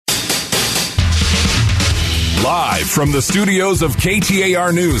Live from the studios of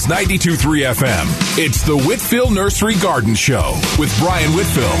KTAR News 92.3 FM, it's the Whitfill Nursery Garden Show with Brian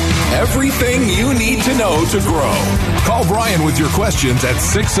Whitfill. Everything you need to know to grow. Call Brian with your questions at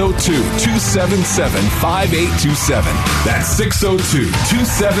 602-277-5827. That's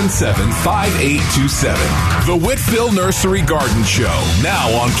 602-277-5827. The Whitfill Nursery Garden Show, now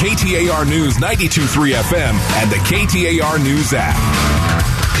on KTAR News 92.3 FM and the KTAR News app.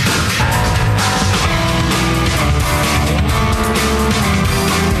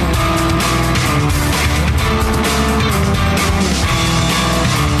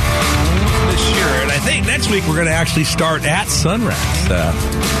 Next week, we're going to actually start at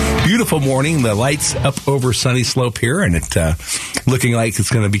sunrise. Beautiful morning. The lights up over Sunny Slope here, and it looking like it's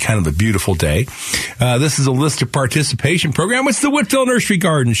going to be kind of a beautiful day. This is a list of participation program. It's the Whitfill Nursery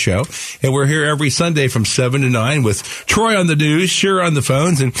Garden Show, and we're here every Sunday from 7 to 9 with Troy on the news, Shira on the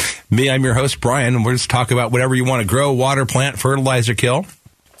phones, and me, I'm your host, Brian, and we're just talking about whatever you want to grow, water, plant, fertilizer, kill.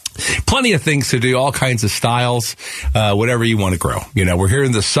 Plenty of things to do, all kinds of styles, whatever you want to grow. You know, we're here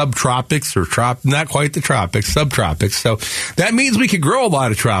in the subtropics or not quite the tropics, subtropics. So that means we could grow a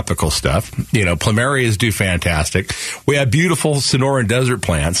lot of tropical stuff. You know, plumerias do fantastic. We have beautiful Sonoran desert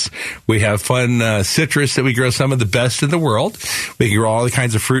plants. We have fun citrus that we grow, some of the best in the world. We can grow all the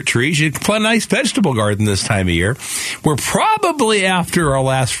kinds of fruit trees. You can plant a nice vegetable garden this time of year. We're probably after our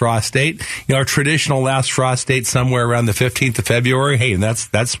last frost date, you know, our traditional last frost date somewhere around the 15th of February. Hey, and that's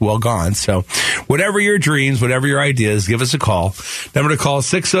well gone. So whatever your dreams, whatever your ideas, give us a call. Number to call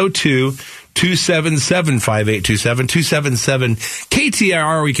 602-277-5827,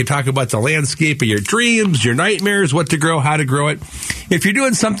 277-KTAR. We can talk about the landscape of your dreams, your nightmares, what to grow, how to grow it. If you're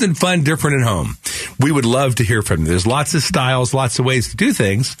doing something fun, different at home, we would love to hear from you. There's lots of styles, lots of ways to do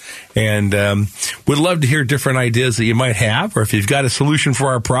things, and we'd love to hear different ideas that you might have, or if you've got a solution for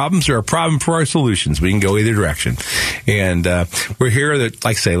our problems or a problem for our solutions, we can go either direction. And we're here that,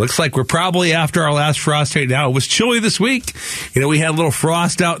 like I say, looks like we're probably after our last frost right now. It was chilly this week. You know, we had a little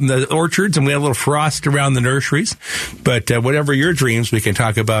frost out in the orchards, and we had a little frost around the nurseries. But whatever your dreams, we can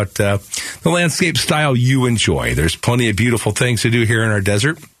talk about the landscape style you enjoy. There's plenty of beautiful things to do here in our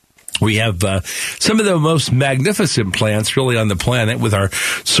desert. We have some of the most magnificent plants really on the planet with our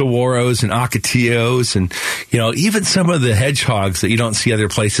saguaros and ocotillos and, you know, even some of the hedgehogs that you don't see other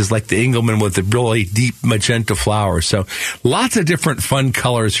places like the Engelmann with the really deep magenta flowers. So lots of different fun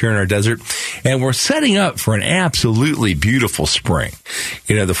colors here in our desert. And we're setting up for an absolutely beautiful spring.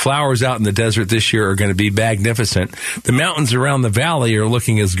 You know, the flowers out in the desert this year are going to be magnificent. The mountains around the valley are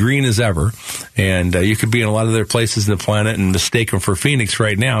looking as green as ever. And you could be in a lot of other places in the planet and mistake them for Phoenix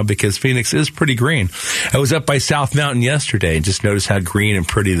right now because Phoenix is pretty green. I was up by South Mountain yesterday and just noticed how green and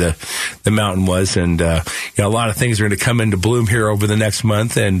pretty the mountain was. And, you know, a lot of things are going to come into bloom here over the next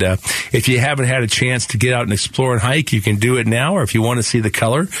month. And if you haven't had a chance to get out and explore and hike, you can do it now. Or if you want to see the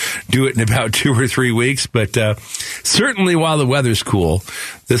color, do it in about 2 or 3 weeks. But certainly while the weather's cool,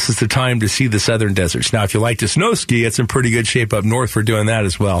 this is the time to see the southern deserts. Now, if you like to snow ski, it's in pretty good shape up north for doing that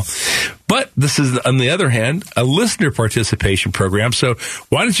as well. But this is, on the other hand, a listener participation program. So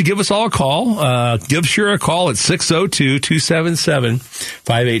why don't you give us all a call? Give Shira a call at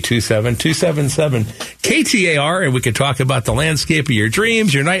 602-277-5827, 277-KTAR, and we can talk about the landscape of your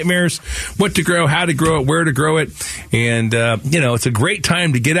dreams, your nightmares, what to grow, how to grow it, where to grow it. And, you know, it's a great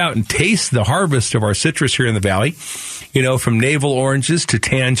time to get out and taste the harvest of our citrus here in the valley. You know, from navel oranges to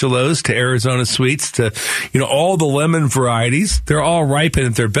tangelos to Arizona sweets to, you know, all the lemon varieties. They're all ripened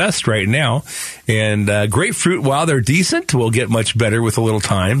at their best right now. And grapefruit, while they're decent, will get much better with a little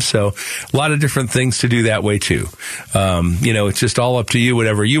time. So a lot of different things to do that way, too. You know, it's just all up to you,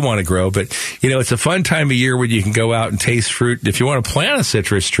 whatever you want to grow. But, you know, it's a fun time of year when you can go out and taste fruit. If you want to plant a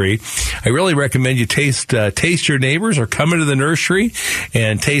citrus tree, I really recommend you taste your neighbors or come into the nursery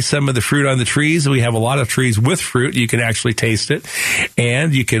and taste some of the fruit on the trees. We have a lot of trees with fruit. You can actually taste it.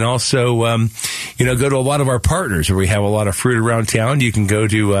 And you can also, you know, go to a lot of our partners where we have a lot of fruit around town. You can go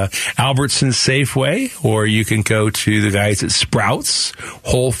to Albertsons Safeway, or you can go to the guys at Sprouts,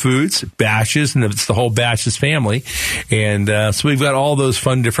 Whole Foods, Bash's, and it's the whole Bash's family. And so we've got all those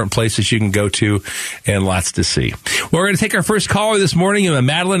fun different places you can go to and lots to see. Well, we're going to take our first caller this morning,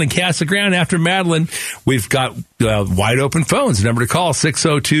 Madeline in Casa Grande. After Madeline, we've got wide open phones. The number to call,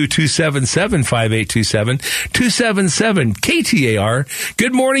 602-277-5827, 277-KTAR.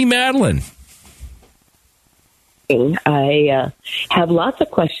 Good morning, Madeline. I have lots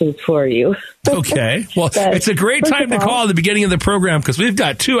of questions for you. Okay. Well, it's a great time to call at the beginning of the program because we've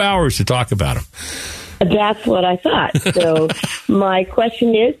got 2 hours to talk about them. That's what I thought. So my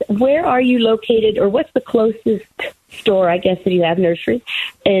question is, where are you located, or what's the closest store, I guess, that you have, nursery,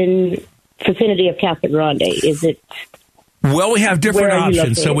 in vicinity of Casa Grande? Is it? Well, we have different options.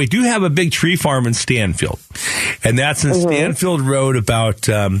 Located? So we do have a big tree farm in Stanfield, and that's in Stanfield Road, about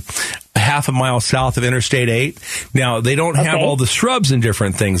half a mile south of Interstate 8. Now, they don't have all the shrubs and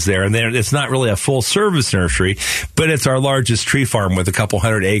different things there, and it's not really a full-service nursery, but it's our largest tree farm with a couple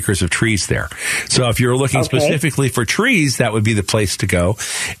hundred acres of trees there. So if you're looking specifically for trees, that would be the place to go.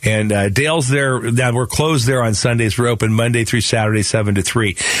 And Dale's there. Now, we're closed there on Sundays. We're open Monday through Saturday, 7 to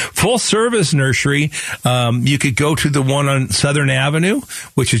 3. Full-service nursery, you could go to the one on Southern Avenue,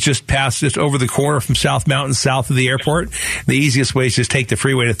 which is just over the corner from South Mountain, south of the airport. The easiest way is just take the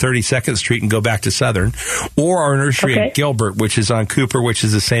freeway to 32nd Street and go back to Southern, or our nursery at Gilbert, which is on Cooper, which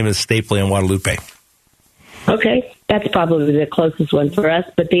is the same as Stapley and Guadalupe. Okay, that's probably the closest one for us,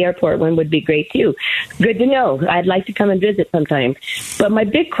 but the airport one would be great too. Good to know. I'd like to come and visit sometime. But my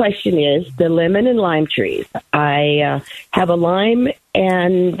big question is the lemon and lime trees. I have a lime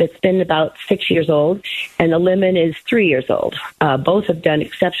and that's been about 6 years old, and the lemon is 3 years old. Both have done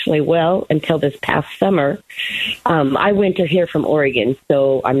exceptionally well until this past summer. I winter here from Oregon,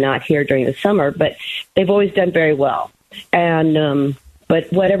 so I'm not here during the summer, but they've always done very well. And but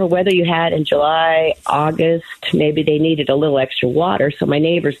whatever weather you had in July, August, maybe they needed a little extra water, so my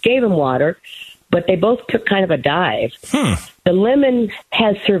neighbors gave them water, but they both took kind of a dive. The lemon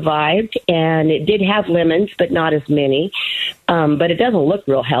has survived, and it did have lemons, but not as many. But it doesn't look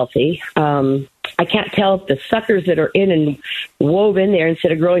real healthy. I can't tell if the suckers that are in and wove in there,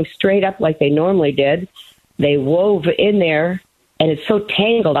 instead of growing straight up like they normally did, they wove in there, and it's so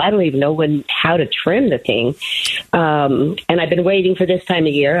tangled, I don't even know how to trim the thing. And I've been waiting for this time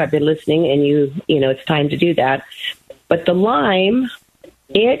of year. I've been listening, and you know, it's time to do that. But the lime,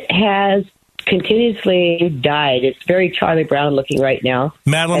 it has continuously died. It's very Charlie Brown looking right now.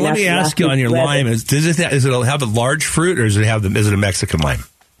 Madeline, let me ask you on your lime: is it have a large fruit, or is it a Mexican lime?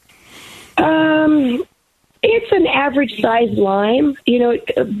 It's an average sized lime. You know,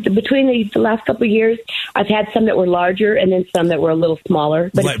 between the last couple of years, I've had some that were larger and then some that were a little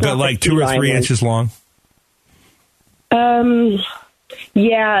smaller. But like 2 or 3 inches long?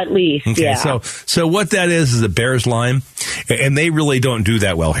 Yeah, at least. Okay, yeah. So what that is a bear's lime, and they really don't do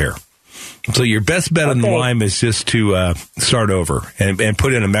that well here. So your best bet on the lime is just to start over and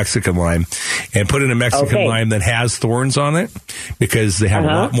put in a Mexican lime, and put in a Mexican lime that has thorns on it, because they have a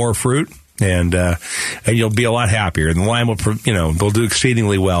lot more fruit. And you'll be a lot happier. And the lime will, they'll do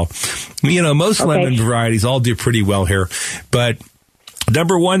exceedingly well. Most lemon varieties all do pretty well here. But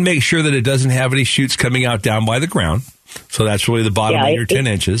number one, make sure that it doesn't have any shoots coming out down by the ground. So that's really the bottom 8 or 10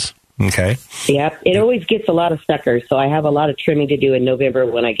 inches. Okay. Yep. It always gets a lot of suckers. So I have a lot of trimming to do in November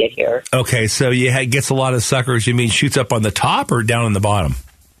when I get here. Okay. So it gets a lot of suckers. You mean shoots up on the top or down on the bottom?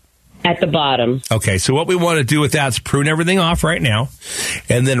 At the bottom. Okay, so what we want to do with that is prune everything off right now,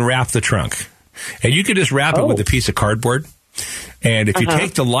 and then wrap the trunk. And you can just wrap it with a piece of cardboard. And if you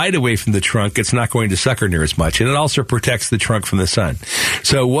take the light away from the trunk, it's not going to sucker near as much. And it also protects the trunk from the sun.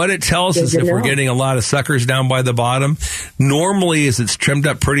 So what it tells us, if we're getting a lot of suckers down by the bottom, normally is it's trimmed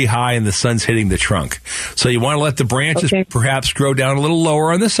up pretty high and the sun's hitting the trunk. So you want to let the branches perhaps grow down a little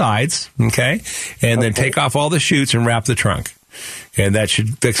lower on the sides, okay? And then take off all the shoots and wrap the trunk. And that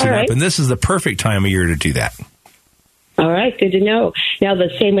should fix it up. And this is the perfect time of year to do that. All right, good to know. Now, the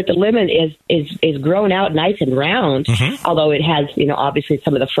same with the lemon is grown out nice and round, although it has, obviously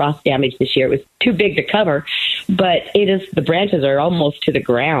some of the frost damage this year. It was too big to cover, but the branches are almost to the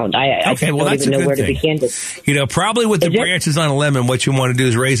ground. I don't even know where to begin to. Probably with the branches on a lemon, what you want to do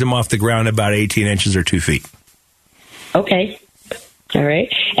is raise them off the ground about 18 inches or 2 feet. Okay. All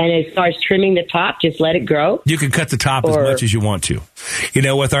right. And as far as trimming the top, just let it grow? You can cut the top as much as you want to.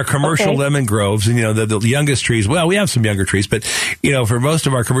 With our commercial lemon groves, and, the youngest trees, well, we have some younger trees, but, for most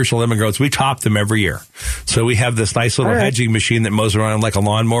of our commercial lemon groves, we top them every year. So we have this nice little hedging machine that mows around like a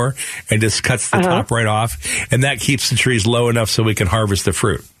lawnmower and just cuts the top right off. And that keeps the trees low enough so we can harvest the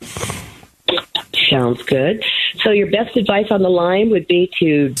fruit. Sounds good. So your best advice on the lime would be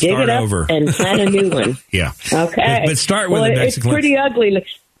to dig it up and plant a new one. Yeah. Okay. But start with the Mexican lime. It's pretty ugly.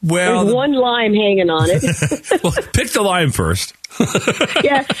 Well, there's one lime hanging on it. Well, pick the lime first.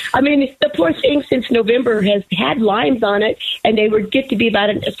 Yeah. I mean, the poor thing since November has had limes on it, and they would get to be about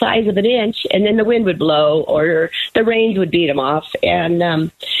the size of an inch, and then the wind would blow or the rains would beat them off.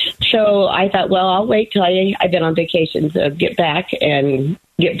 And so I thought, well, I'll wait till I've been on vacation to get back and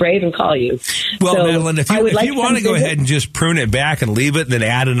get brave and call you. Well, so Madeline, if you want to go ahead and just prune it back and leave it, and then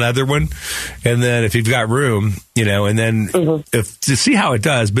add another one, and then if you've got room, and then to see how it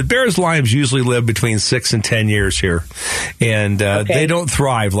does. But Bear's limes usually live between 6 and 10 years here, and they don't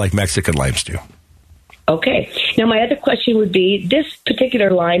thrive like Mexican limes do. Okay. Now, my other question would be, this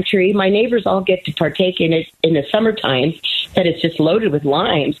particular lime tree, my neighbors all get to partake in it in the summertime, that it's just loaded with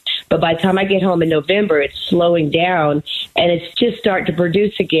limes. But by the time I get home in November, it's slowing down, and it's just starting to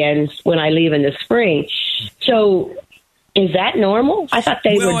produce again when I leave in the spring. So is that normal? I thought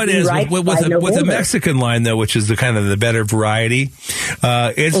they would be ripe by November. With the Mexican lime, though, which is the kind of the better variety,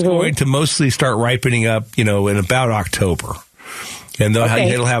 it's going to mostly start ripening up, in about October. And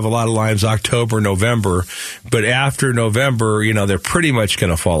it'll have a lot of limes October, November. But after November, they're pretty much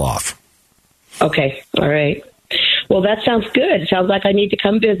going to fall off. Okay. All right. Well, that sounds good. Sounds like I need to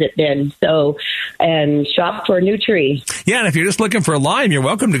come visit then. And shop for a new tree. Yeah, and if you're just looking for a lime, you're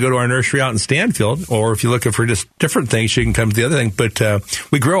welcome to go to our nursery out in Stanfield. Or if you're looking for just different things, you can come to the other thing. But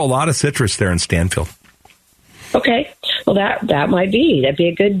we grow a lot of citrus there in Stanfield. Okay. Well, that'd be a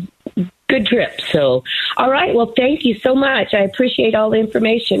good trip. So, all right. Well, thank you so much. I appreciate all the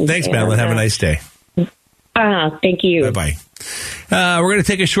information. Thanks, Madeline. Have a nice day. Thank you. Bye-bye. We're going to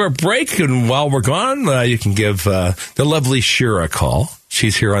take a short break, and while we're gone, you can give the lovely Shira a call.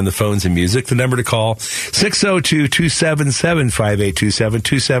 She's here on the phones and music. The number to call, 602-277-5827,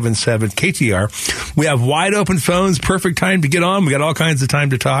 277-KTR. We have wide open phones, perfect time to get on. We got all kinds of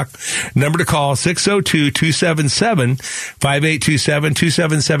time to talk. Number to call, 602-277-5827,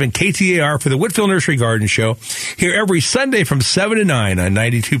 277-KTAR for the Whitfill Nursery Garden Show. Here every Sunday from 7 to 9 on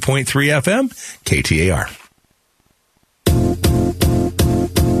 92.3 FM, KTAR.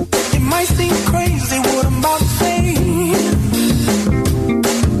 It might seem crazy what I'm about to say.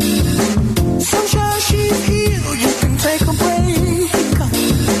 Sunshine, she's here, you can take a break.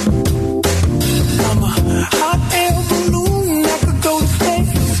 I'm a hot air balloon that could go to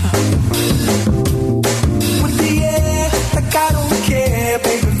space. With the air, like I don't care,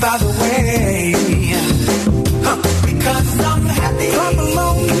 baby, by the way. Because I'm happy. Clap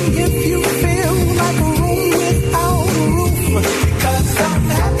along if you feel like a room without a roof. Because I'm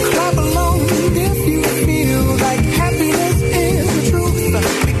happy. Clap along if you feel like happiness is the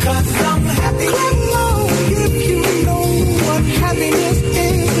truth. Because I'm happy. Clap along if you know what happiness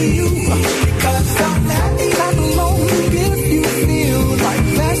is to you. Because I'm happy. Clap along if you feel like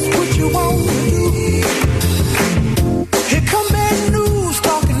that's what you want to do. Here come bad news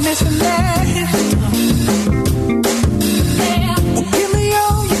talking this and that. Well, give me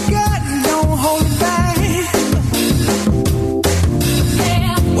all you got and don't hold it back.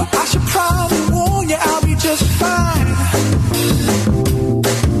 Well, I should probably warn you, I'll be just fine.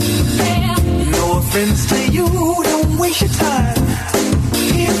 No offense to you, don't waste your time.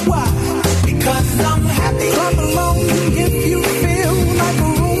 Here's why. Because I'm happy. Clap along if you feel like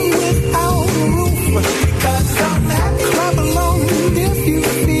a room without a roof. Because I'm happy. Clap along if you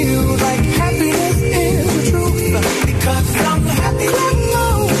feel like happiness is the truth. Because I'm happy. Clap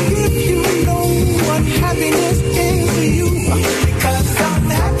along if you know what happiness is to you. Because I'm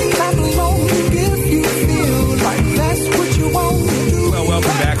happy. Clap along if you feel like that's what you want to do. Well,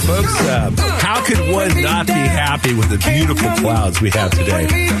 welcome back, folks. How could one not be happy with the beautiful clouds we have today?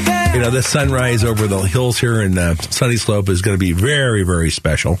 The sunrise over the hills here in Sunny Slope is going to be very, very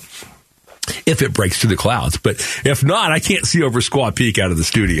special if it breaks through the clouds. But if not, I can't see over Squaw Peak out of the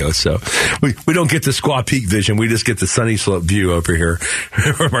studio. So we don't get the Squaw Peak vision. We just get the Sunny Slope view over here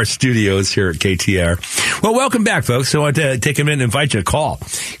from our studios here at KTR. Well, welcome back, folks. So I want to take a minute and invite you to call.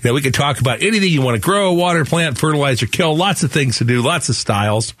 We can talk about anything you want to grow, water, plant, fertilizer, kill, lots of things to do, lots of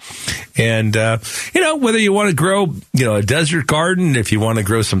styles. And, whether you want to grow, a desert garden, if you want to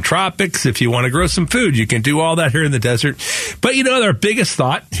grow some tropics, if you want to grow some food, you can do all that here in the desert. But, our biggest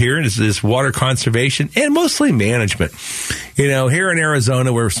thought here is water conservation and mostly management. Here in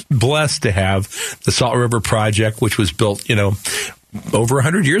Arizona, we're blessed to have the Salt River Project, which was built, over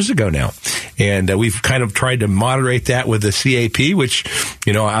 100 years ago now. And we've kind of tried to moderate that with the CAP, which,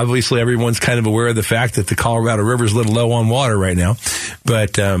 obviously everyone's kind of aware of the fact that the Colorado River is a little low on water right now.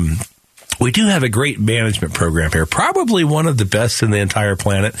 But we do have a great management program here, probably one of the best in the entire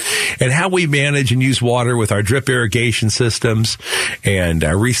planet, and how we manage and use water with our drip irrigation systems and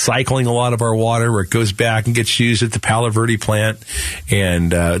recycling a lot of our water where it goes back and gets used at the Palo Verde plant.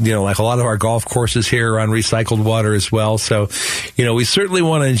 And, like a lot of our golf courses here are on recycled water as well. So, we certainly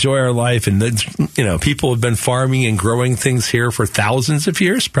want to enjoy our life. And, people have been farming and growing things here for thousands of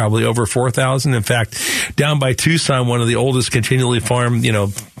years, probably over 4,000. In fact, down by Tucson, one of the oldest continually farmed,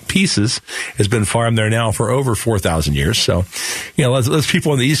 pieces has been farmed there now for over 4,000 years. So, those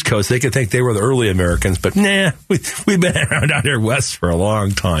people on the East Coast, they could think they were the early Americans, but we've been around out here west for a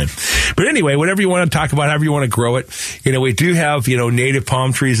long time. But anyway, whatever you want to talk about, however you want to grow it, we do have, native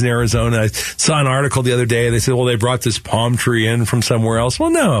palm trees in Arizona. I saw an article the other day. They said, well, they brought this palm tree in from somewhere else. Well,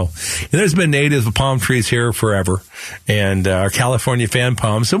 no. There's been native palm trees here forever, and our California fan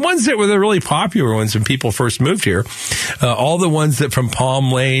palms, the ones that were the really popular ones when people first moved here, all the ones that from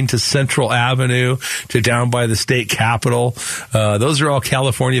Palm Lane to Central Avenue to down by the state capitol, those are all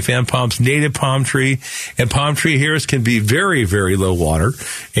California fan palms, native palm tree. And palm tree hairs can be very, very low water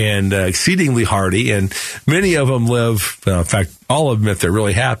and exceedingly hardy, and many of them live, in fact, all of them, if they're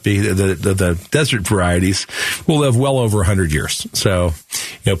really happy, the desert varieties will live well over 100 years. So,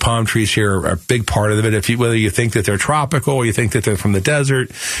 palm trees here are a big part of it. Whether you think that they're tropical or you think that they're from the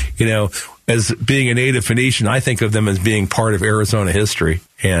desert, as being a native Phoenician, I think of them as being part of Arizona history.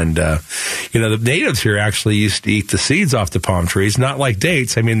 And, the natives here actually used to eat the seeds off the palm trees, not like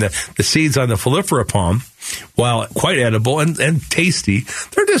dates. I mean, the seeds on the Folifera palm, while quite edible and tasty,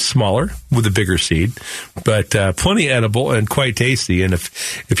 they're just smaller with a bigger seed, but plenty edible and quite tasty. And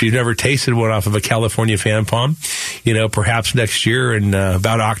if you've never tasted one off of a California fan palm, perhaps next year in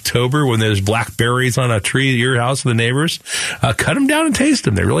about October when there's blackberries on a tree at your house with the neighbors, cut them down and taste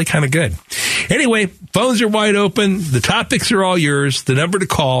them. They're really kind of good. Anyway, phones are wide open. The topics are all yours. The number to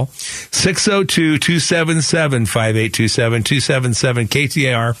call, 602-277-5827, 277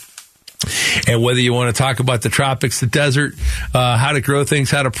 KTAR. And whether you want to talk about the tropics, the desert, how to grow things,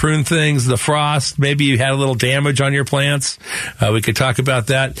 how to prune things, the frost, maybe you had a little damage on your plants, we could talk about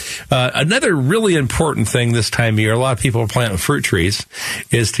that. Another really important thing this time of year, a lot of people are planting fruit trees,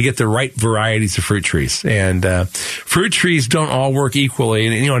 is to get the right varieties of fruit trees. And fruit trees don't all work equally.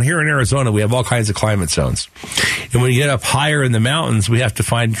 And, here in Arizona, we have all kinds of climate zones. And when you get up higher in the mountains, we have to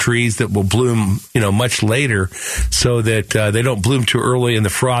find trees that will bloom, much later so that they don't bloom too early and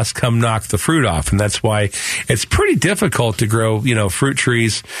the frost knock the fruit off. And that's why it's pretty difficult to grow, fruit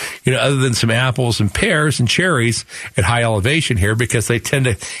trees, other than some apples and pears and cherries at high elevation here, because they tend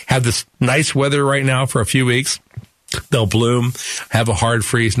to have this nice weather right now for a few weeks. They'll bloom, have a hard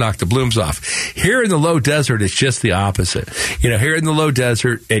freeze, knock the blooms off. Here in the low desert, it's just the opposite. Here in the low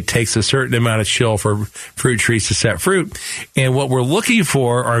desert, it takes a certain amount of chill for fruit trees to set fruit. And what we're looking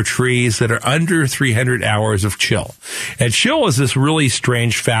for are trees that are under 300 hours of chill. And chill is this really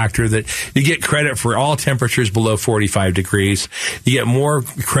strange factor that you get credit for all temperatures below 45 degrees. You get more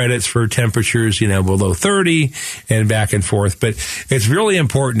credits for temperatures, below 30 and back and forth. But it's really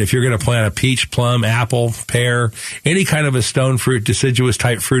important if you're going to plant a peach, plum, apple, pear, any kind of a stone fruit, deciduous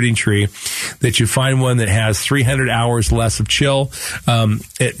type fruiting tree, that you find one that has 300 hours less of chill.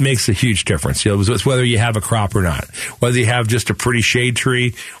 It makes a huge difference. It's whether you have a crop or not, whether you have just a pretty shade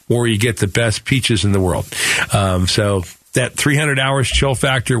tree or you get the best peaches in the world. So that 300 hours chill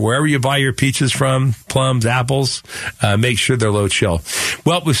factor, wherever you buy your peaches from, plums, apples, make sure they're low chill.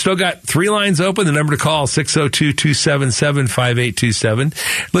 Well, we've still got 3 lines open. The number to call,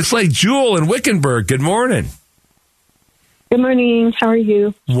 602-277-5827. Looks like Jewel in Wickenburg. Good morning. Good morning. How are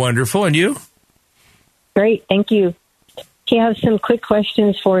you? Wonderful. And you? Great. Thank you. I have some quick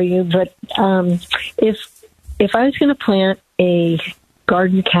questions for you, but if I was going to plant a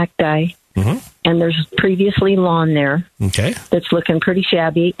garden cacti, and there's previously lawn there that's looking pretty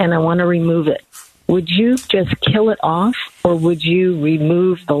shabby, and I want to remove it, would you just kill it off, or would you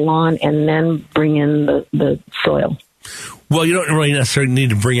remove the lawn and then bring in the soil? Well, you don't really necessarily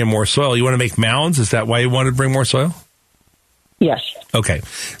need to bring in more soil. You want to make mounds? Is that why you want to bring more soil? Yes. Okay.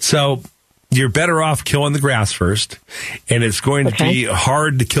 So you're better off killing the grass first, and it's going to be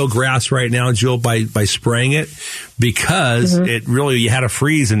hard to kill grass right now, Jill, by spraying it, because you had a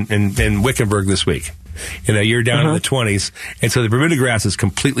freeze in Wickenburg this week. You're down in the 20s, and so the Bermuda grass is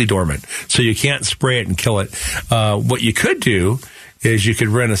completely dormant, so you can't spray it and kill it. What you could do is you could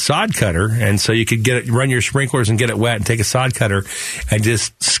run a sod cutter, and so you could run your sprinklers and get it wet and take a sod cutter and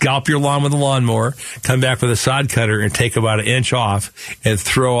just scalp your lawn with a lawnmower, come back with a sod cutter and take about 1 inch off and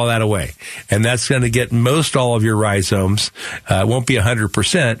throw all that away. And that's going to get most all of your rhizomes. It won't be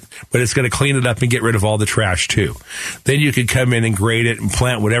 100%, but it's going to clean it up and get rid of all the trash too. Then you could come in and grade it and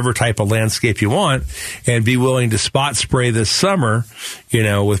plant whatever type of landscape you want and be willing to spot spray this summer,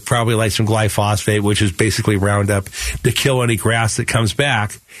 with probably like some glyphosate, which is basically Roundup, to kill any grass that comes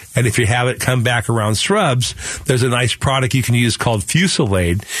back. And if you have it come back around shrubs, there's a nice product you can use called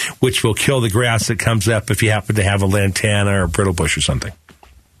Fusilade, which will kill the grass that comes up if you happen to have a lantana or a brittle bush or something.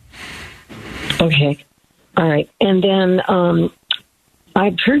 Okay. All right. And then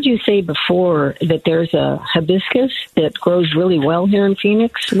I've heard you say before that there's a hibiscus that grows really well here in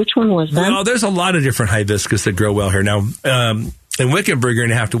Phoenix. Which one was that? Well, there's a lot of different hibiscus that grow well here. Now, in Wickenburg, you're going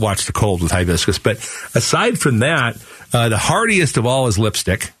to have to watch the cold with hibiscus. But aside from that, the hardiest of all is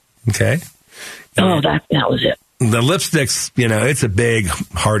lipstick. Okay. Oh, that was it. The lipstick's, it's a big,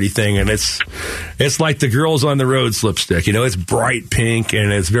 hardy thing, and it's like the Girls on the Road's lipstick. It's bright pink,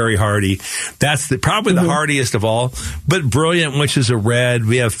 and it's very hardy. That's probably the hardiest of all. But Brilliant, which is a red.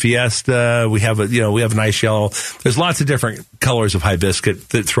 We have Fiesta. We have we have a nice yellow. There's lots of different colors of hibiscus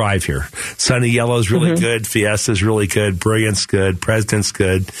that thrive here. Sunny Yellow's really good. Fiesta's really good. Brilliant's good. President's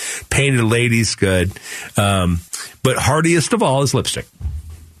good. Painted Lady's good. But hardiest of all is lipstick.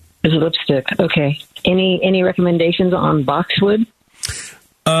 Is a lipstick. Okay. Any recommendations on boxwood?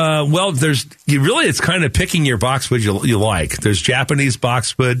 Well, it's kind of picking your boxwood you like. There's Japanese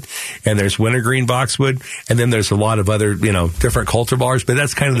boxwood, and there's wintergreen boxwood, and then there's a lot of other, different cultivars, but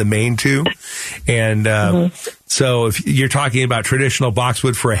that's kind of the main two. And so if you're talking about traditional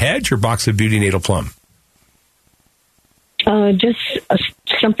boxwood for a hedge or boxwood beauty natal plum? Just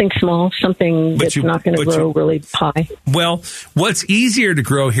something small, something that's not going to grow really high. Well, what's easier to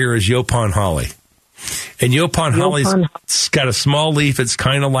grow here is Yopon holly. And Yopon holly's got a small leaf. It's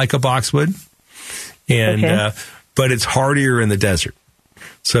kind of like a boxwood, and but it's hardier in the desert.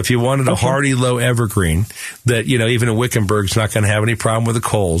 So if you wanted a hardy, low evergreen that, even in Wickenburg's not going to have any problem with the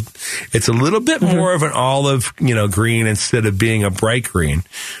cold, it's a little bit more of an olive, green instead of being a bright green,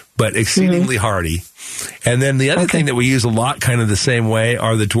 but exceedingly hardy. And then the other thing that we use a lot kind of the same way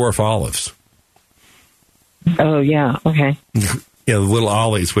are the dwarf olives. Oh, yeah. Okay. The little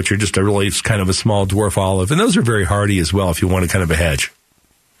ollies, which are just kind of a small dwarf olive. And those are very hardy as well if you want a kind of a hedge.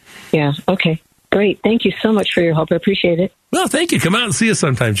 Yeah. Okay. Great. Thank you so much for your help. I appreciate it. Well, thank you. Come out and see us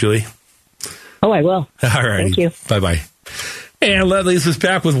sometime, Julie. Oh, I will. All right. Thank you. Bye-bye. And that leaves us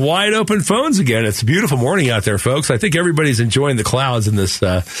back with wide open phones again. It's a beautiful morning out there, folks. I think everybody's enjoying the clouds in this,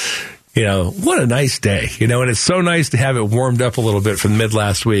 what a nice day, and it's so nice to have it warmed up a little bit from mid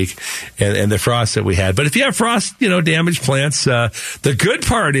last week and the frost that we had. But if you have frost, damaged plants, the good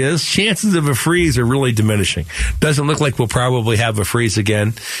part is chances of a freeze are really diminishing. Doesn't look like we'll probably have a freeze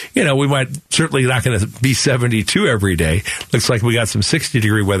again. We might certainly not going to be 72 every day. Looks like we got some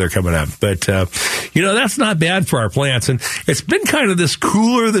 60-degree weather coming up. But, that's not bad for our plants. And it's been kind of this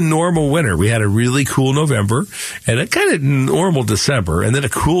cooler than normal winter. We had a really cool November and a kind of normal December and then a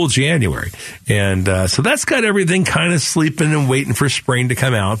cool January. And so that's got everything kind of sleeping and waiting for spring to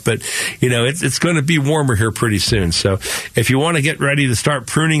come out. But, it's going to be warmer here pretty soon. So if you want to get ready to start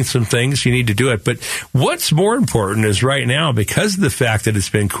pruning some things, you need to do it. But what's more important is right now, because of the fact that it's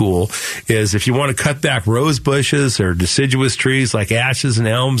been cool, is if you want to cut back rose bushes or deciduous trees like ashes and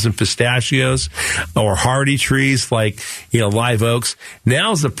elms and pistachios, or hardy trees like, live oaks,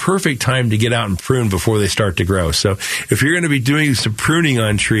 now's the perfect time to get out and prune before they start to grow. So if you're going to be doing some pruning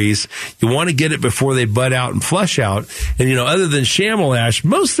on trees, you want to get it before they bud out and flush out. And, other than shamel ash,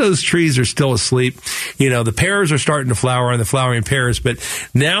 most of those trees are still asleep. The pears are starting to flower on the flowering pears, but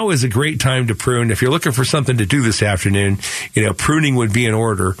now is a great time to prune. If you're looking for something to do this afternoon, pruning would be in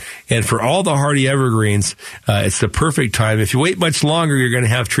order. And for all the hardy evergreens, it's the perfect time. If you wait much longer, you're going to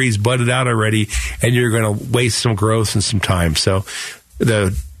have trees budded out already, and you're going to waste some growth and some time. So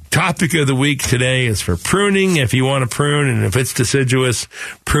the topic of the week today is for pruning. If you want to prune, and if it's deciduous,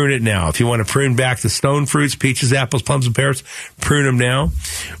 prune it now. If you want to prune back the stone fruits, peaches, apples, plums, and pears, prune them now.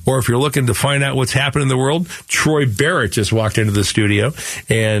 Or if you're looking to find out what's happening in the world, Troy Barrett just walked into the studio.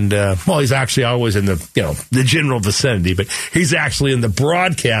 And, he's actually always in the general vicinity, but he's actually in the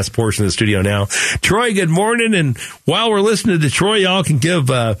broadcast portion of the studio now. Troy, good morning. And while we're listening to Troy, y'all can give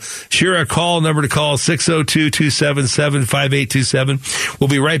Shira a call. Number to call, 602-277-5827. We'll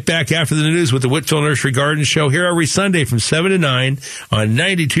be right back after the news with the Whitfill Nursery Garden Show here every Sunday from 7 to 9 on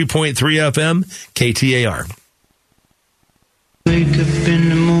 92.3 FM KTAR. Wake up in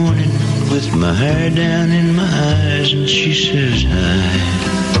the morning with my hair down in my eyes and she says hi.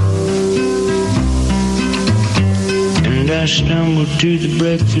 And I stumble to the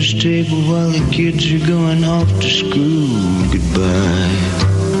breakfast table while the kids are going off to school. Goodbye.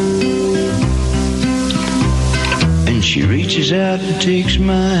 And she reaches out and takes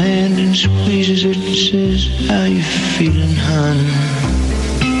my hand and squeezes it and says, how you feeling, hon?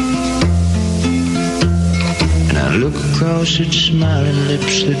 And I look across at smiling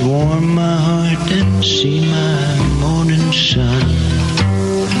lips that warm my heart and see my morning sun.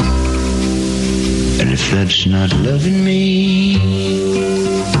 And if that's not loving me,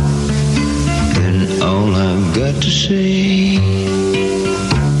 then all I've got to say,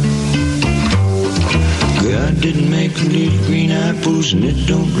 God God didn't make little green apples, and it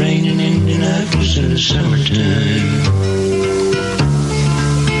don't rain in Indianapolis in the summertime.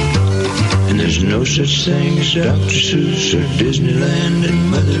 And there's no such thing as Dr. Seuss or Disneyland,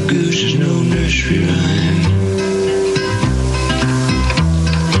 and Mother Goose is no nursery rhyme.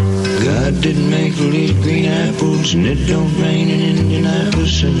 God didn't make little green apples, and it don't rain in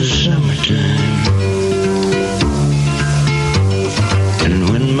Indianapolis in the summertime. And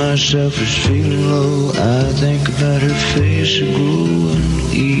when myself is feeling low, I think about her face aglow and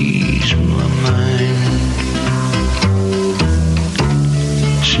ease my mind.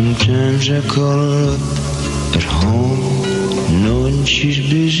 Sometimes I call her up at home, knowing she's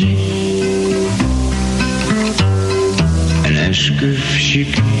busy, and ask her if she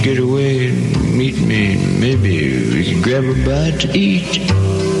could get away and meet me. Maybe we could grab a bite to eat.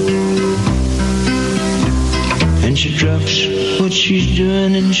 And she drops what she's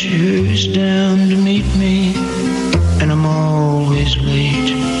doing and she hurries down to meet me, and I'm always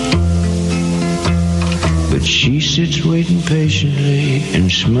late. But she sits waiting patiently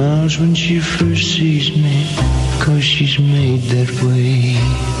and smiles when she first sees me, 'cause she's made that way.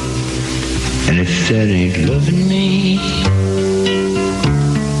 And if that ain't loving me,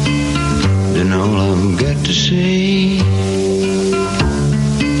 then all I've got to say,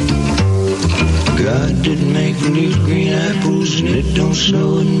 God didn't make little green apples, and it don't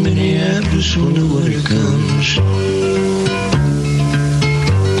snow in Minneapolis when the winter comes.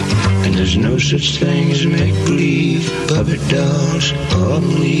 And there's no such thing as make-believe, puppet dolls,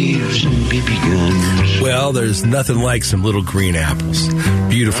 autumn leaves, and BB guns. Well, there's nothing like some little green apples.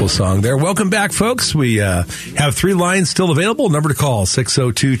 Beautiful song there. Welcome back, folks. We have 3 lines still available. Number to call,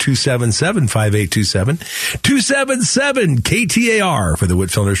 602-277-5827. 277 KTAR for the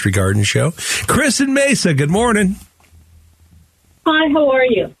Whitfill Nursery Garden Show. Chris and Mesa, good morning. Hi, how are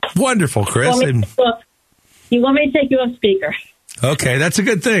you? Wonderful, Chris. You want me to take you off speaker? Okay, that's a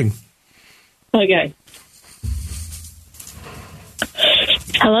good thing. Okay.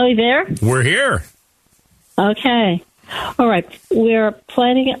 Hello, you there? We're here. Okay. All right. We're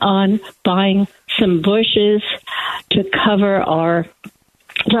planning on buying some bushes to cover our,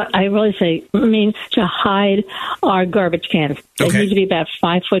 to hide our garbage cans. They Okay. need to be about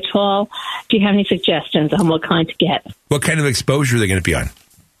 5 foot tall. Do you have any suggestions on what kind to get? What kind of exposure are they going to be on?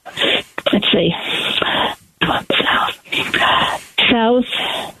 Let's see.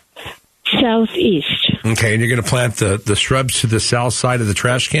 Southeast. Okay, and you're going to plant the shrubs to the south side of the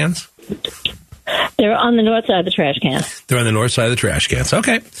trash cans? They're on the north side of the trash can. They're on the north side of the trash cans.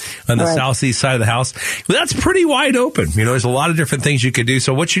 Okay. On the Right. southeast side of the house. Well, that's pretty wide open. You know, there's a lot of different things you could do.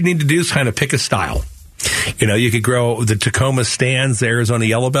 So what you need to do is kind of pick a style. You know, you could grow the Tacoma stands, the Arizona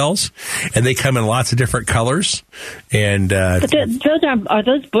yellow bells, and they come in lots of different colors. And But those are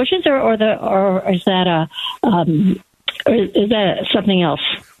those bushes or is that is that something else?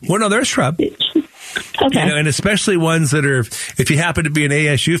 well, no, they're a shrub. Okay. You know, and especially ones that are, if you happen to be an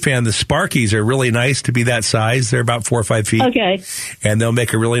ASU fan, the Sparkies are really nice to be that size. They're about 4 or 5 feet. Okay. And they'll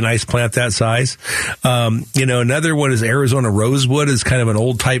make a really nice plant that size. You know, another one is Arizona rosewood is kind of an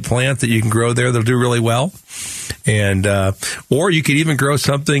old type plant that you can grow there. They'll do really well. And, or you could even grow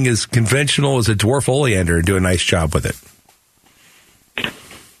something as conventional as a dwarf oleander and do a nice job with it.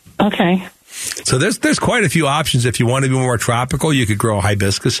 Okay. So there's quite a few options. If you want to be more tropical, you could grow a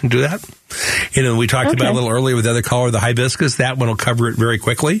hibiscus and do that. You know, we talked about a little earlier with the other color, the hibiscus. That one will cover it very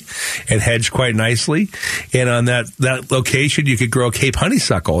quickly and hedge quite nicely. And on that location, you could grow Cape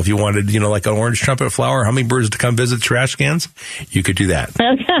honeysuckle if you wanted, you know, like an orange trumpet flower, hummingbirds to come visit the trash cans. You could do that.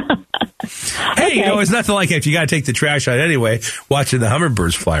 Hey, you know, it's nothing like if you got to take the trash out anyway, watching the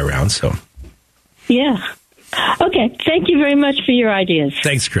hummingbirds fly around. So, yeah. Okay. Thank you very much for your ideas.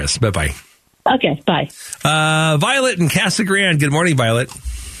 Thanks, Chris. Bye-bye. Okay, bye. Violet in Casa Grande. Good morning, Violet.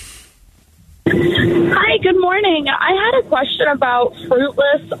 Hi, good morning. I had a question about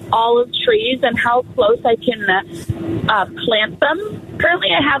fruitless olive trees and how close I can plant them. Currently,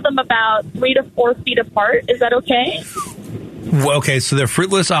 I have them about 3 to 4 feet apart. Is that okay? Well, okay, so they're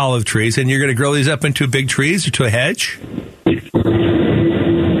fruitless olive trees, and you're going to grow these up into big trees or to a hedge?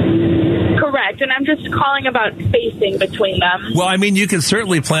 Correct, and I'm just calling about spacing between them. Well, I mean, you can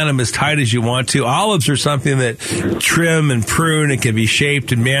certainly plant them as tight as you want to. Olives are something that trim and prune and can be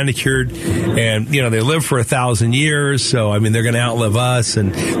shaped and manicured, and, you know, they live for 1,000 years, so, I mean, they're going to outlive us,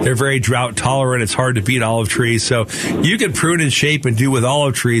 and they're very drought tolerant. It's hard to beat olive trees, so you can prune and shape and do with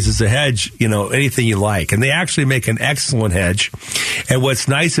olive trees as a hedge, you know, anything you like, and they actually make an excellent hedge. And what's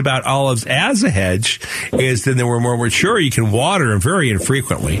nice about olives as a hedge is that when they're more mature, you can water them very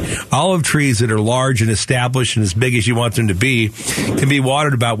infrequently. Olive trees that are large and established and as big as you want them to be can be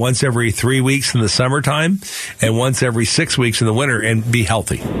watered about once every 3 weeks in the summertime and once every 6 weeks in the winter and be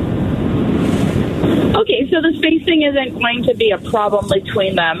healthy. Okay, so the spacing isn't going to be a problem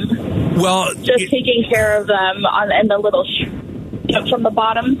between them. Well, just taking care of them and the little from the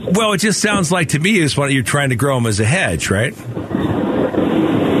bottom. Well, it just sounds like to me is what you're trying to grow them as a hedge, right?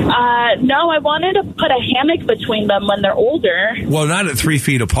 No, I wanted to put a hammock between them when they're older. Well, not at 3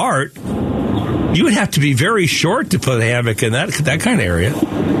 feet apart. You would have to be very short to put a hammock in that kind of area.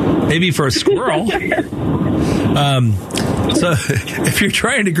 Maybe for a squirrel. So if you're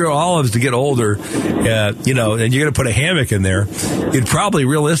trying to grow olives to get older, and you're going to put a hammock in there, you'd probably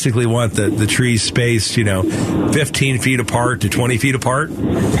realistically want the trees spaced, 15 feet apart to 20 feet apart.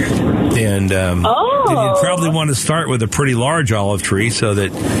 And you'd probably want to start with a pretty large olive tree so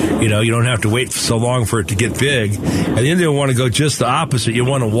that, you don't have to wait so long for it to get big. And then you want to go just the opposite. You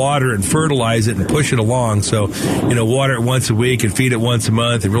want to water and fertilize it and push it along. So, water it once a week and feed it once a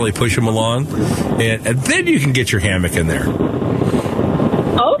month and really push them along. And then you can get your hammock in there.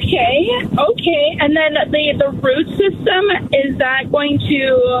 Okay. And then the root system, is that going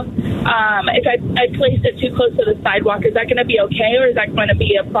to, if I place it too close to the sidewalk, is that going to be okay, or is that going to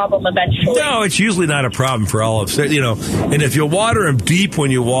be a problem eventually? No, it's usually not a problem for olives. And if you water them deep when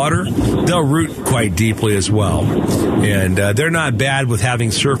you water, they'll root quite deeply as well. And they're not bad with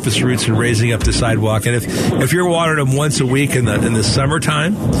having surface roots and raising up the sidewalk. And if you're watering them once a week in the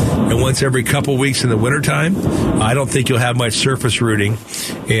summertime and once every couple weeks in the wintertime, I don't think you'll have much surface rooting.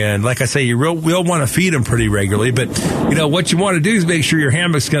 And like I say, you will want to feed them pretty regularly. But, what you want to do is make sure your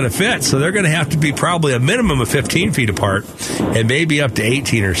hammock's going to fit. So they're going to have to be probably a minimum of 15 feet apart and maybe up to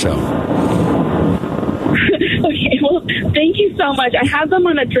 18 or so. Okay, well, thank you so much. I have them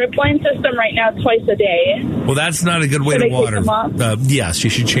on a drip line system right now twice a day. Well, that's not a good way to water. Yes, you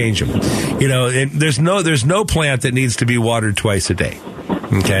should change them. And there's no plant that needs to be watered twice a day.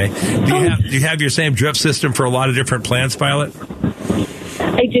 Okay. Do you have your same drip system for a lot of different plants, Violet?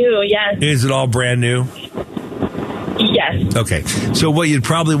 I do, yes. Is it all brand new? Yes. Okay. So what you'd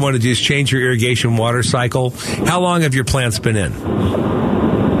probably want to do is change your irrigation water cycle. How long have your plants been in?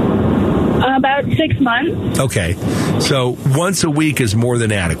 About 6 months. Okay. So once a week is more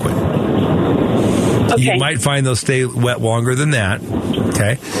than adequate. Okay. You might find they'll stay wet longer than that.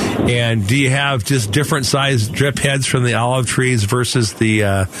 Okay. And do you have just different size drip heads from the olive trees versus the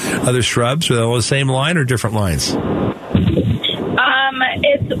other shrubs? Are they all the same line or different lines?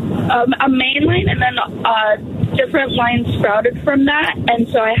 It's a main line and then different lines sprouted from that. And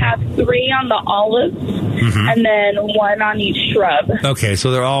so I have 3 on the olives and then 1 on each shrub. Okay,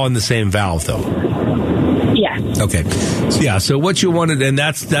 so they're all in the same valve, though. Yes. Okay. So what you wanted, and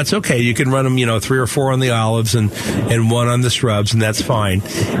that's okay. You can run them, 3 or 4 on the olives and 1 on the shrubs, and that's fine.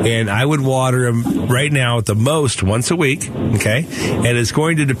 And I would water them right now at the most once a week. Okay. And it's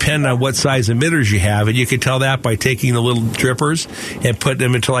going to depend on what size emitters you have, and you can tell that by taking the little drippers and putting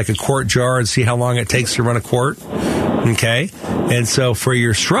them into like a quart jar and see how long it takes to run a quart. Okay. And so for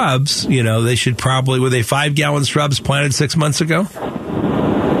your shrubs, they should probably, were they 5-gallon shrubs planted 6 months ago?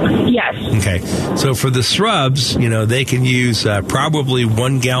 Yes. Okay. So for the shrubs, they can use probably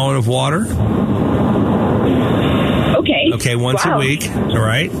 1 gallon of water. Okay, once a week. All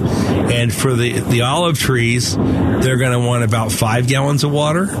right. And for the olive trees, they're going to want about 5 gallons of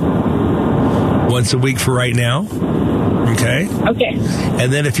water once a week for right now. Okay.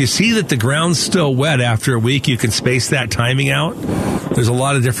 And then if you see that the ground's still wet after a week, you can space that timing out. There's a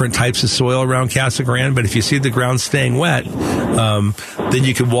lot of different types of soil around Casa Grande, but if you see the ground staying wet, then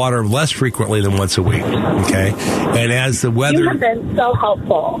you can water less frequently than once a week. Okay. And as the weather... You have been so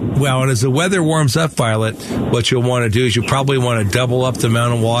helpful. Well, and as the weather warms up, Violet, what you'll want to do is you probably want to double up the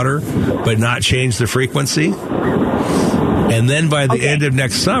amount of water, but not change the frequency. And then by the end of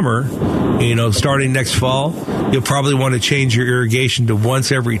next summer, starting next fall, you'll probably want to change your irrigation to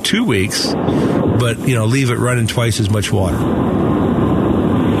once every 2 weeks, but, leave it running twice as much water.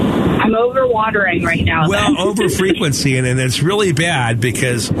 I'm overwatering right now. Well, over frequency, and it's really bad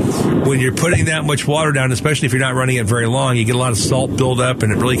because when you're putting that much water down, especially if you're not running it very long, you get a lot of salt buildup,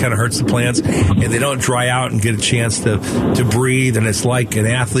 and it really kind of hurts the plants, and they don't dry out and get a chance to breathe, and it's like an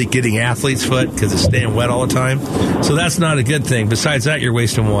athlete getting athlete's foot because it's staying wet all the time. So that's not a good thing. Besides that, you're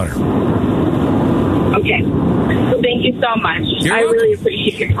wasting water. Okay. Well, thank you so much. I really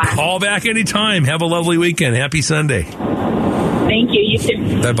appreciate your time. Call back anytime. Have a lovely weekend. Happy Sunday. Thank you. You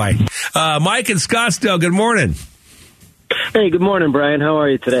too. Bye-bye. Mike in Scottsdale, good morning. Hey, good morning, Brian. How are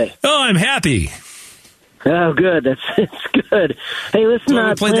you today? Oh, I'm happy. Oh, good. It's good. Hey, listen,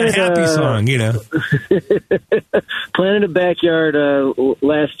 we played that happy song, planted a backyard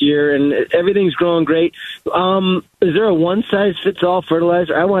last year, and everything's growing great. Is there a one-size-fits-all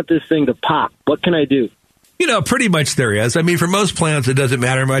fertilizer? I want this thing to pop. What can I do? Pretty much there is. I mean, for most plants, it doesn't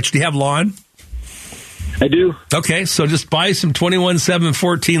matter much. Do you have lawn? I do. Okay, so just buy some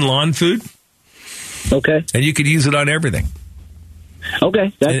 21-7-14 lawn food. Okay. And you could use it on everything.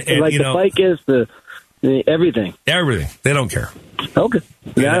 Okay. That's and like the bike is the everything. Everything. They don't care. Okay.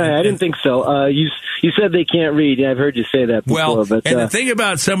 Yeah, I didn't think so. You said they can't read. Yeah, I've heard you say that before. Well, but, and the thing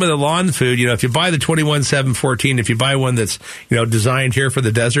about some of the lawn food, if you buy the 21-7-14, if you buy one that's, designed here for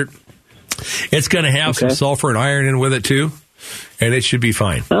the desert, it's going to have some sulfur and iron in with it too, and it should be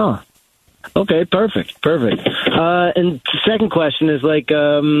fine. Oh, okay. Perfect. And second question is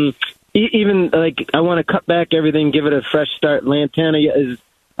even I want to cut back everything, give it a fresh start. Lantana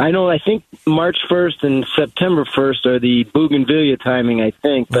I think March 1st and September 1st are the bougainvillea timing, I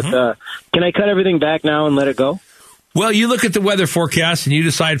think. But can I cut everything back now and let it go? Well, you look at the weather forecast and you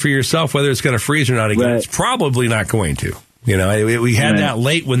decide for yourself whether it's going to freeze or not again. Right. It's probably not going to. We had that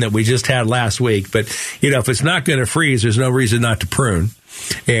late one that we just had last week. But, if it's not going to freeze, there's no reason not to prune.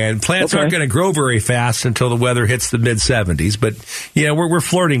 And plants aren't going to grow very fast until the weather hits the mid-70s. But, we're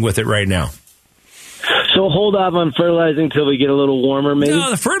flirting with it right now. So hold off on fertilizing until we get a little warmer, maybe?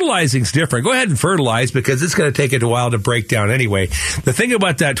 No, the fertilizing's different. Go ahead and fertilize because it's going to take it a while to break down anyway. The thing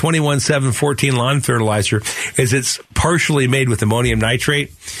about that 21-7-14 lawn fertilizer is it's partially made with ammonium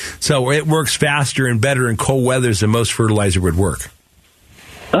nitrate, so it works faster and better in cold weathers than most fertilizer would work.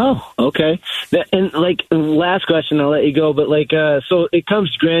 Oh, okay. And last question, I'll let you go. But so it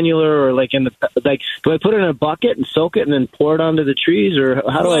comes granular, or do I put it in a bucket and soak it and then pour it onto the trees, or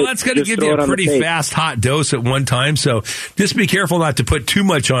how do I? Well, that's going to give you a pretty fast, hot dose at one time. So just be careful not to put too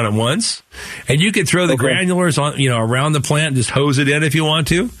much on at once. And you can throw the granulars on, around the plant and just hose it in if you want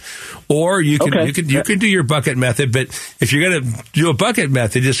to. Or you can do your bucket method, but if you're going to do a bucket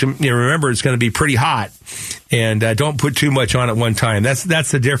method, just remember it's going to be pretty hot, and don't put too much on at one time. That's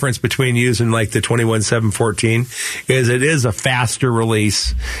the difference between using the 21-7-14 is it is a faster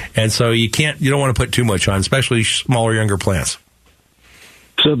release, and so you don't want to put too much on, especially smaller, younger plants.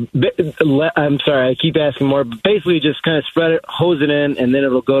 So I'm sorry, I keep asking more, but basically just kind of spread it, hose it in, and then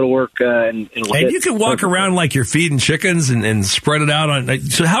it'll go to work. And you can walk around like you're feeding chickens and spread it out on.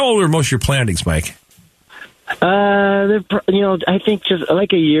 So how old are most of your plantings, Mike? They're, I think just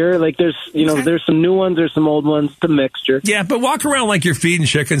like a year. There's some new ones, there's some old ones, the mixture. Yeah, but walk around like you're feeding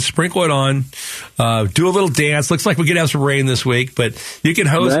chickens, sprinkle it on, do a little dance. Looks like we could have some rain this week, but you can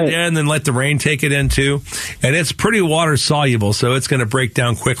hose it in and then let the rain take it in too. And it's pretty water soluble, so it's going to break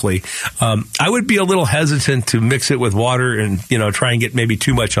down quickly. I would be a little hesitant to mix it with water and, try and get maybe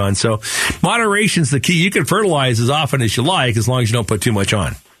too much on. So moderation's the key. You can fertilize as often as you like, as long as you don't put too much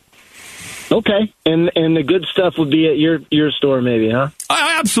on. Okay, and the good stuff would be at your store, maybe, huh?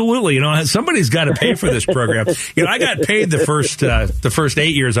 Absolutely. Somebody's got to pay for this program. I got paid the first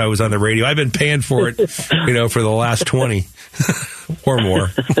 8 years I was on the radio. I've been paying for it, for the last 20 or more.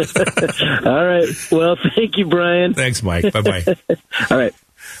 All right. Well, thank you, Brian. Thanks, Mike. Bye-bye. All right.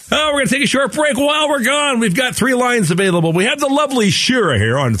 Oh, we're going to take a short break. While we're gone, we've got 3 lines available. We have the lovely Shira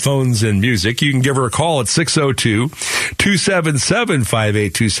here on phones and music. You can give her a call at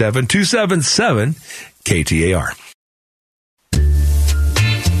 602-277-5827, 277 KTAR.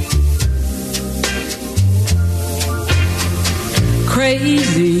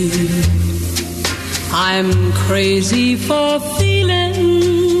 Crazy, I'm crazy for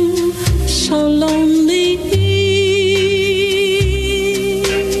feeling so lonely.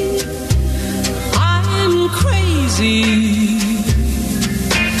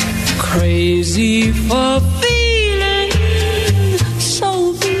 Crazy for feeling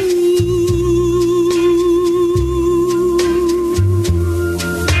so blue.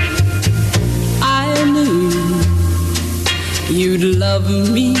 I knew you'd love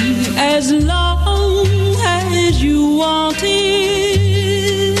me as long as you wanted.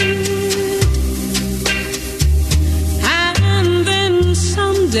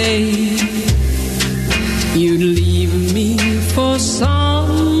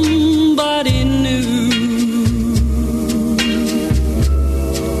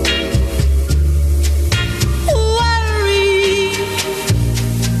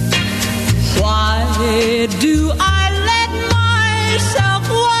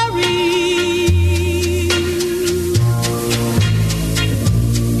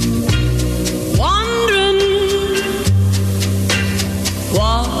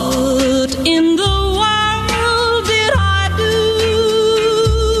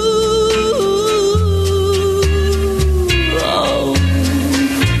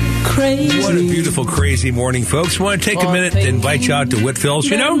 What a beautiful, crazy morning, folks. Want to take a minute to invite you out to Whitfill's.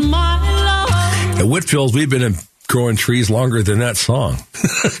 You know, at Whitfill's, we've been growing trees longer than that song.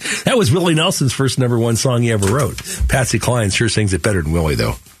 That was Willie Nelson's first #1 song he ever wrote. Patsy Cline sure sings it better than Willie,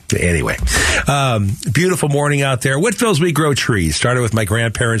 though. Anyway, beautiful morning out there. Whitfill's, we grow trees. Started with my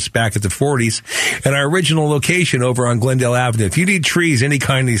grandparents back at the 40s, and our original location over on Glendale Avenue. If you need trees any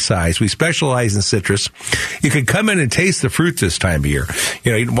kind of size, we specialize in citrus. You can come in and taste the fruit this time of year.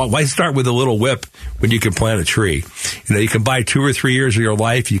 You know, why start with a little whip when you can plant a tree? You know, you can buy 2 or 3 years of your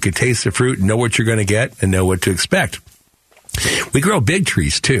life. You can taste the fruit and know what you're going to get and know what to expect. We grow big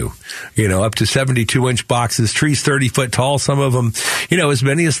trees, too, you know, up to 72-inch boxes, trees 30 foot tall, some of them, you know, as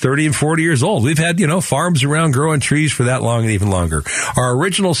many as 30 and 40 years old. We've had, you know, farms around growing trees for that long and even longer. Our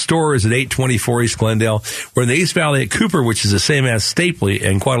original store is at 824 East Glendale. We're in the East Valley at Cooper, which is the same as Stapley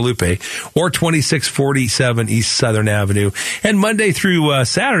and Guadalupe, or 2647 East Southern Avenue. And Monday through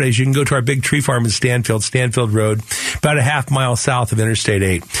Saturdays, you can go to our big tree farm in Stanfield Road, about a half mile south of Interstate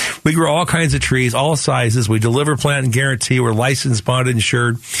 8. We grow all kinds of trees, all sizes. We deliver, plant, and guarantee. We're licensed, bonded,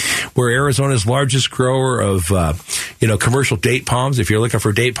 insured. We're Arizona's largest grower of, commercial date palms. If you're looking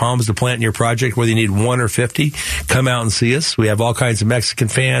for date palms to plant in your project, whether you need 1 or 50, come out and see us. We have all kinds of Mexican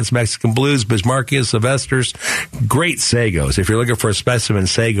fans, Mexican blues, Bismarckias, Sylvesters, great sagos. If you're looking for a specimen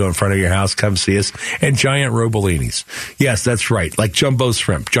sago in front of your house, come see us. And giant robollinis. Yes, that's right. Like jumbo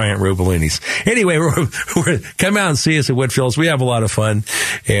shrimp, giant robollinis. Anyway, come out and see us at Whitfill's. We have a lot of fun.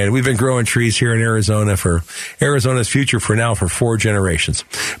 And we've been growing trees here in Arizona for Arizona's future for now for 4 generations.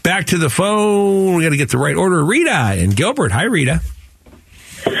 Back to the phone. We got to get the right order. Rita in Gilbert. Hi, Rita.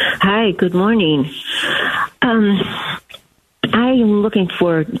 Hi, good morning. I am looking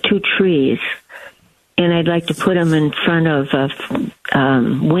for 2 trees, and I'd like to put them in front of a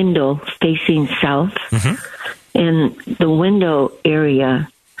window facing south. Mm-hmm. And the window area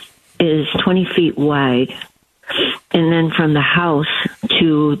is 20 feet wide. And then from the house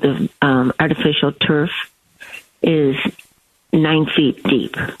to the artificial turf is 9 feet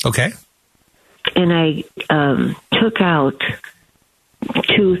deep. Okay. And I took out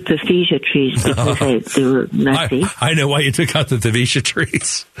 2 Thaphesia trees because they were messy. I know why you took out the Thaphesia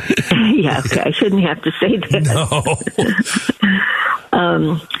trees. Yeah, okay. I shouldn't have to say that.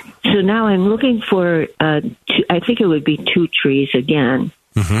 No. So now I'm looking for, I think it would be 2 trees again.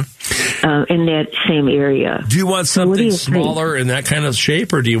 Mm-hmm. In that same area. Do you want something smaller in that kind of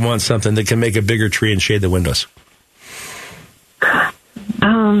shape, or do you want something that can make a bigger tree and shade the windows?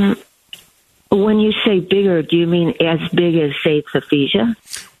 When you say bigger, do you mean as big as, say, Thaphesia?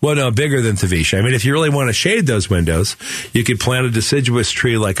 Well, no, bigger than Thaphesia. I mean, if you really want to shade those windows, you could plant a deciduous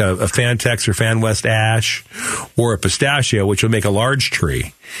tree like a Fantex or Fanwest ash or a pistachio, which will make a large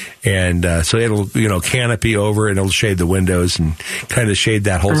tree. And so it'll, canopy over and it'll shade the windows and kind of shade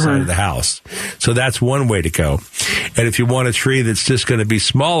that whole side of the house. So that's one way to go. And if you want a tree that's just going to be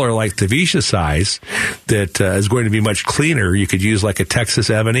smaller, like Thaphesia size, that is going to be much cleaner, you could use like a Texas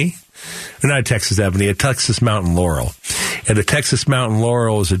ebony. Not a Texas ebony, a Texas mountain laurel. And a Texas mountain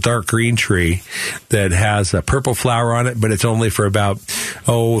laurel is a dark green tree that has a purple flower on it, but it's only for about,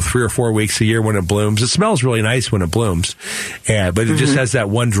 3 or 4 weeks a year when it blooms. It smells really nice when it blooms, but it just has that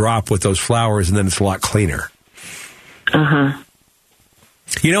one drop with those flowers, and then it's a lot cleaner. Uh-huh.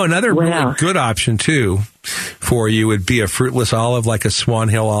 Another really good option, too, for you would be a fruitless olive like a Swan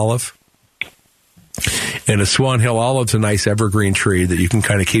Hill olive. And a Swan Hill olive's a nice evergreen tree that you can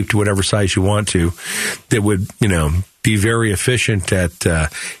kind of keep to whatever size you want to, that would, be very efficient at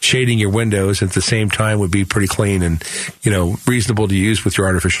shading your windows, at the same time would be pretty clean and, reasonable to use with your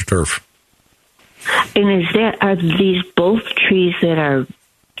artificial turf. And are these both trees that are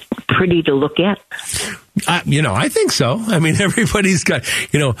pretty to look at? I think so. I mean, everybody's got,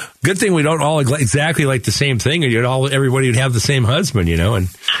 good thing we don't all exactly like the same thing, or everybody would have the same husband, and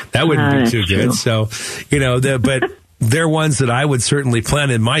that wouldn't be too good. So, but they're ones that I would certainly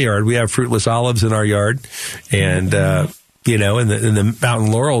plant in my yard. We have fruitless olives in our yard, and, and the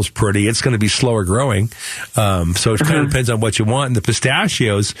mountain laurel is pretty. It's going to be slower growing. So it kind of depends on what you want. And the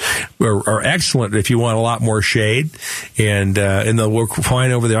pistachios are excellent if you want a lot more shade. And they'll work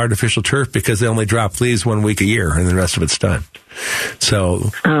fine over the artificial turf because they only drop leaves 1 week a year and the rest of it's done. So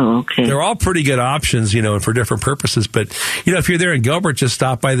they're all pretty good options, for different purposes. But, if you're there in Gilbert, just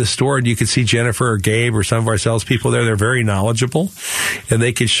stop by the store and you can see Jennifer or Gabe or some of our salespeople there. They're very knowledgeable and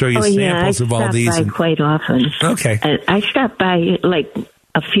they can show you samples of all these. I stop by quite often. Okay. I stop by like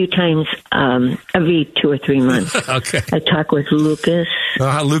a few times every 2 or 3 months. Okay. I talk with Lucas.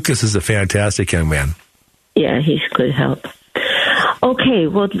 Lucas is a fantastic young man. Yeah, he's good help. Okay,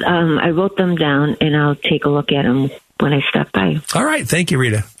 well, I wrote them down and I'll take a look at them when I stop by. All right. Thank you,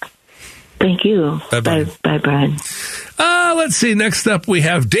 Rita. Thank you. Bye-bye. Bye, Brian. Let's see. Next up, we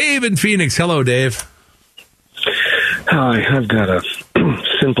have Dave in Phoenix. Hello, Dave. Hi, I've got a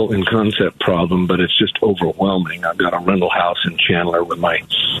simple in concept problem, but it's just overwhelming. I've got a rental house in Chandler where my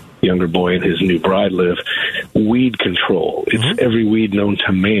younger boy and his new bride live. Weed control. It's every weed known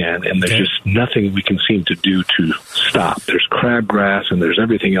to man, and there's just nothing we can seem to do to stop. There's crabgrass and there's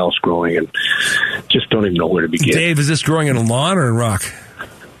everything else growing, and just don't even know where to begin. Dave, is this growing in a lawn or in rock?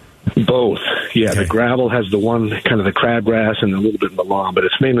 Both. Yeah, the gravel has the one, kind of the crabgrass and a little bit in the lawn, but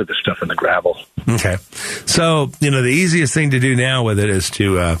it's mainly the stuff in the gravel. Okay. So, the easiest thing to do now with it is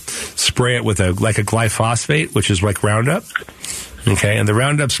to spray it with a glyphosate, which is like Roundup. Okay, and the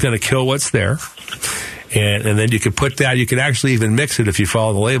Roundup's going to kill what's there. And then you could put that, you could actually even mix it if you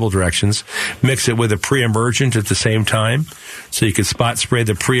follow the label directions, mix it with a pre-emergent at the same time. So you could spot spray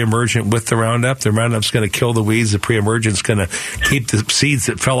the pre-emergent with the Roundup. The Roundup's going to kill the weeds. The pre-emergent's going to keep the seeds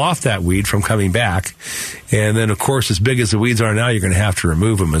that fell off that weed from coming back. And then, of course, as big as the weeds are now, you're going to have to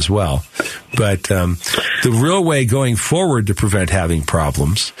remove them as well. But the real way going forward to prevent having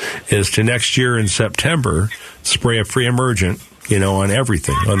problems is to next year in September, spray a pre-emergent, on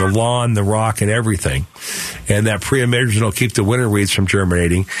everything, on the lawn, the rock, and everything. And that pre-emergent will keep the winter weeds from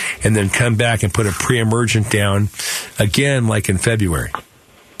germinating, and then come back and put a pre-emergent down again, like in February.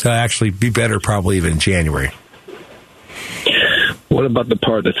 Actually, be better probably even in January. What about the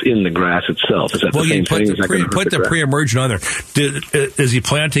part that's in the grass itself? Is that the same thing? Put the pre-emergent on there. Is he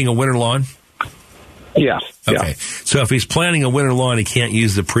planting a winter lawn? Yeah. Okay. Yeah. So if he's planting a winter lawn, he can't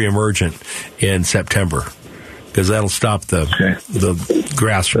use the pre-emergent in September, because that'll stop the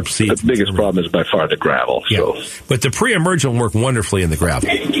grass from seeds. The biggest problem is by far the gravel. Yeah. So. But the pre-emergent will work wonderfully in the gravel.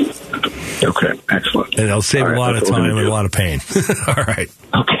 Okay, excellent. And it'll save a lot of time and a lot of pain. All right.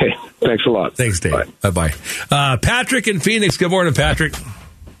 Okay, thanks a lot. Thanks, Dave. Bye-bye. Patrick in Phoenix. Good morning, Patrick.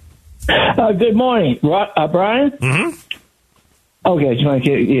 Good morning. Brian? Mm-hmm. Okay, just want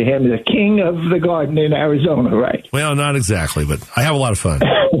to you have me the king of the garden in Arizona, right? Well, not exactly, but I have a lot of fun.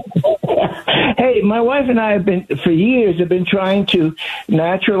 Hey, my wife and I have been trying to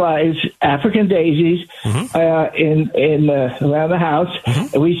naturalize African daisies around the house.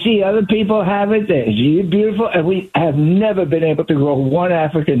 And we see other people have it. They're beautiful, and we have never been able to grow one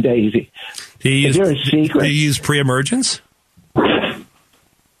African daisy. Is there a secret? Do you use pre-emergents?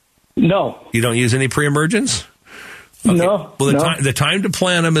 No. You don't use any pre-emergents? Okay. No. Well, the time to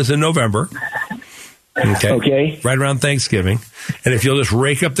plant them is in November. Okay. Right around Thanksgiving. And if you'll just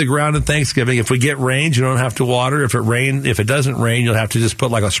rake up the ground at Thanksgiving, if we get rain, you don't have to water. If it doesn't rain, you'll have to just put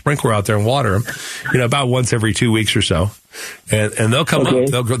like a sprinkler out there and water them, about once every 2 weeks or so. And they'll come up.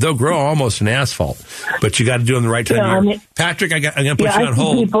 They'll grow almost in asphalt. But you got to do them the right time. Patrick, I'm going to put you on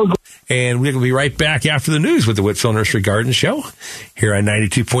hold. And we're going to be right back after the news with the Whitfill Nursery Garden Show here on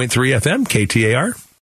 92.3 FM, KTAR.